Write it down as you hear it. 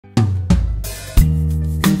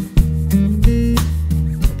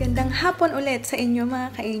hapon ulit sa inyo mga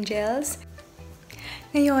ka-angels.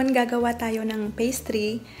 Ngayon, gagawa tayo ng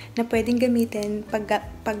pastry na pwedeng gamitin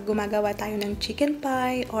pag gumagawa tayo ng chicken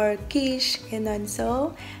pie or quiche, gano'n.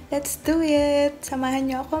 So, let's do it! Samahan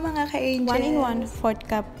niyo ako mga ka-angels. 1 in 1/4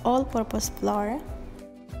 cup all-purpose flour,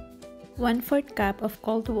 1/4 cup of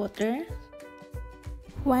cold water,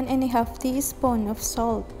 1½ teaspoon of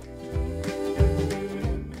salt,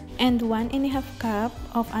 and 1½ cup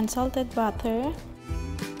of unsalted butter.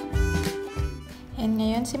 And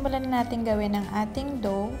ngayon, simulan natin gawin ang ating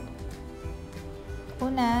dough.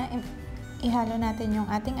 Una, ihalo natin yung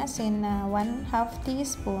ating asin na 1/2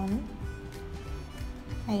 teaspoon.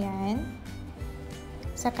 Ayan.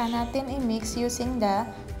 Saka natin i-mix using the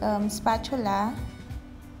spatula.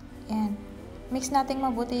 Ayan. Mix natin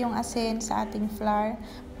mabuti yung asin sa ating flour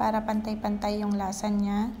para pantay-pantay yung lasa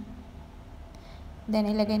niya.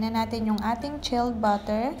 Then, ilagay na natin yung ating chilled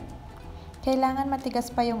butter. Kailangan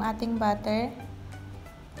matigas pa yung ating butter.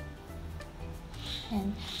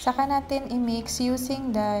 Ayan. Saka natin i-mix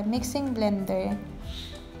using the mixing blender.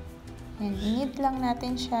 Ayan. I-knead lang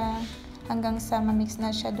natin siya hanggang sa ma-mix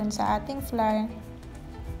na siya dun sa ating flour.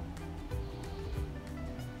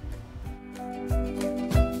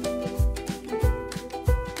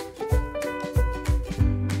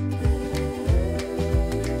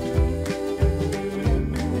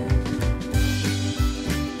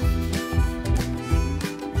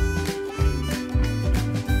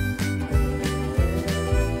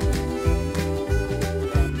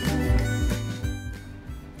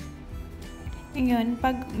 Ngayon,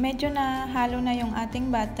 pag medyo na halo na yung ating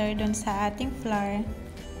butter doon sa ating flour,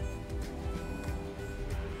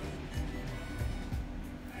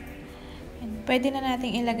 pwede na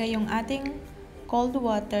nating ilagay yung ating cold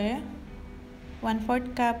water,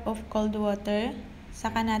 1/4 cup of cold water.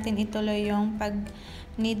 Saka natin ituloy yung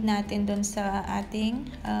pag-knead natin doon sa ating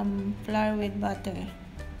flour with butter.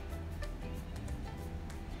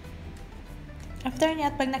 After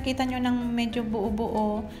that, pag nakita nyo ng medyo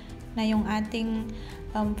buo-buo na yung ating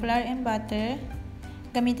flour and butter,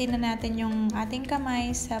 gamitin na natin yung ating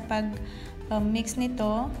kamay sa pag-mix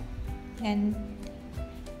nito. And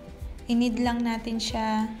i-knead lang natin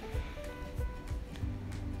siya.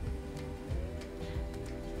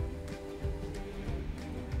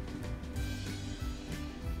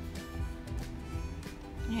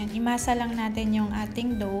 Ayan, imasa lang natin yung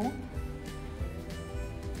ating dough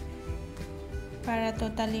para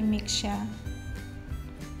totally mix siya.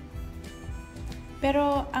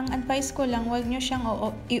 Pero ang advice ko lang, huwag nyo siyang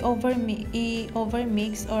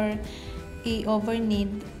i-overmix or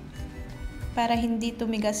i-overknead para hindi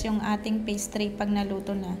tumigas yung ating pastry pag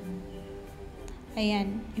naluto na.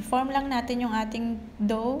 Ayan, i-form lang natin yung ating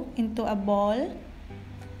dough into a ball.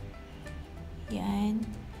 Ayan.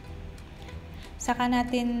 Saka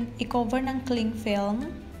natin i-cover ng cling film.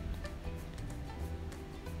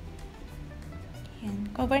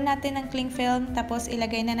 Ayan. Cover natin ng cling film, tapos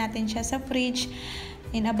ilagay na natin siya sa fridge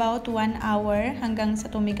in about 1 hour hanggang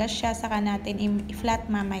sa tumigas siya, saka natin i-flat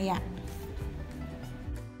mamaya.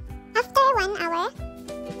 After 1 hour?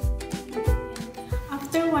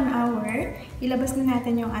 After 1 hour, ilabas na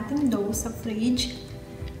natin yung ating dough sa fridge.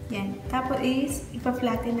 Yan. Tapos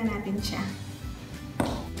ipa-flatten na natin siya.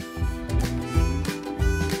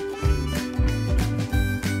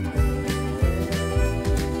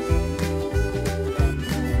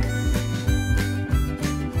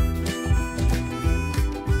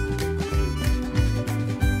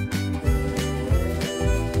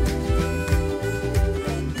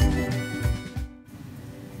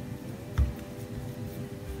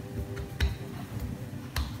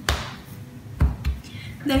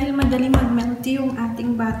 Dahil madali mag-melt yung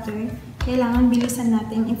ating butter, kailangan bilisan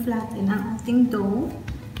natin i-flatten ang ating dough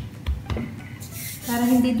para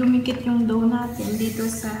hindi dumikit yung dough natin dito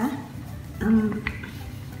sa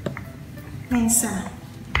mesa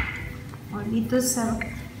o dito sa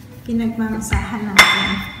pinagmamasahan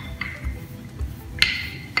natin.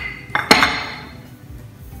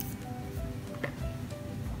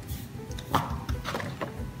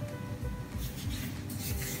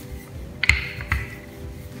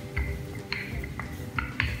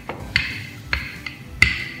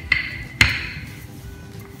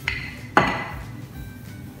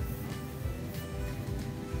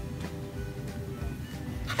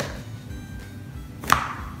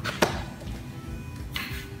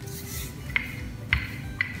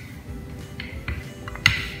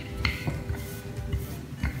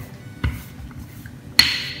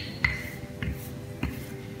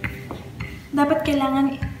 Dapat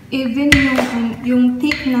kailangan even yung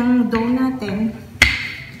thick ng dough natin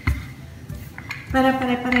para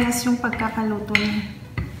pare-parehas yung pagkakaluto niya.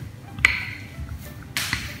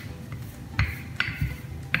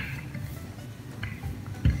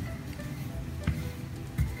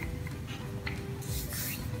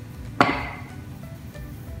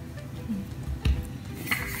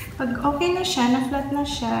 Pag okay na siya, na-flat na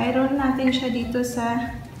siya, i-roll natin siya dito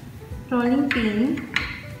sa rolling pin.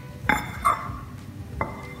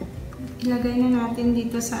 Ilagay na natin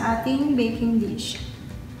dito sa ating baking dish.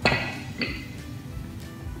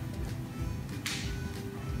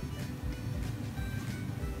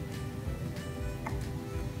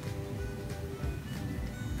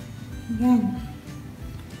 Ayan.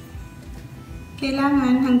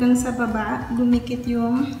 Kailangan hanggang sa baba, dumikit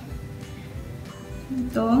yung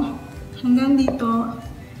ito. Hanggang dito,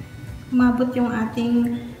 umabot yung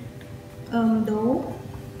ating dough.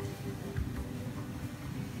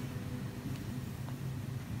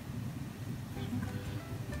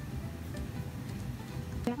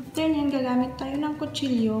 After nyan, gagamit tayo ng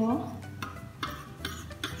kutsilyo.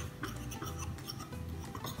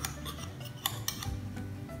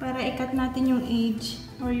 Para ikat natin yung edge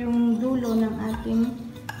or yung dulo ng ating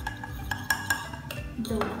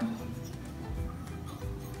dough.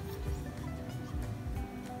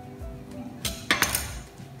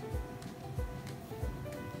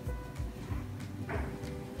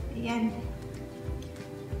 Ayan.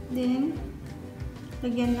 Then,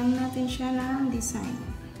 lagyan lang natin siya ng design.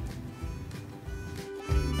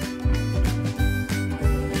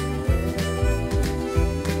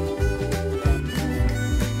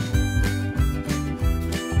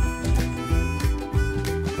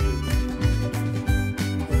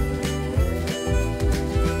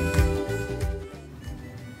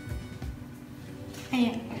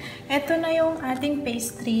 Ayan. Ito na yung ating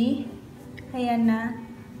pastry. Ayan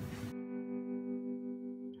na.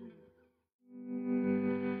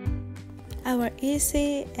 Our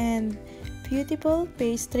easy and beautiful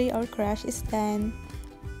pastry or crush is done.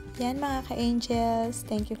 Yan mga ka-angels.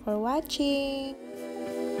 Thank you for watching.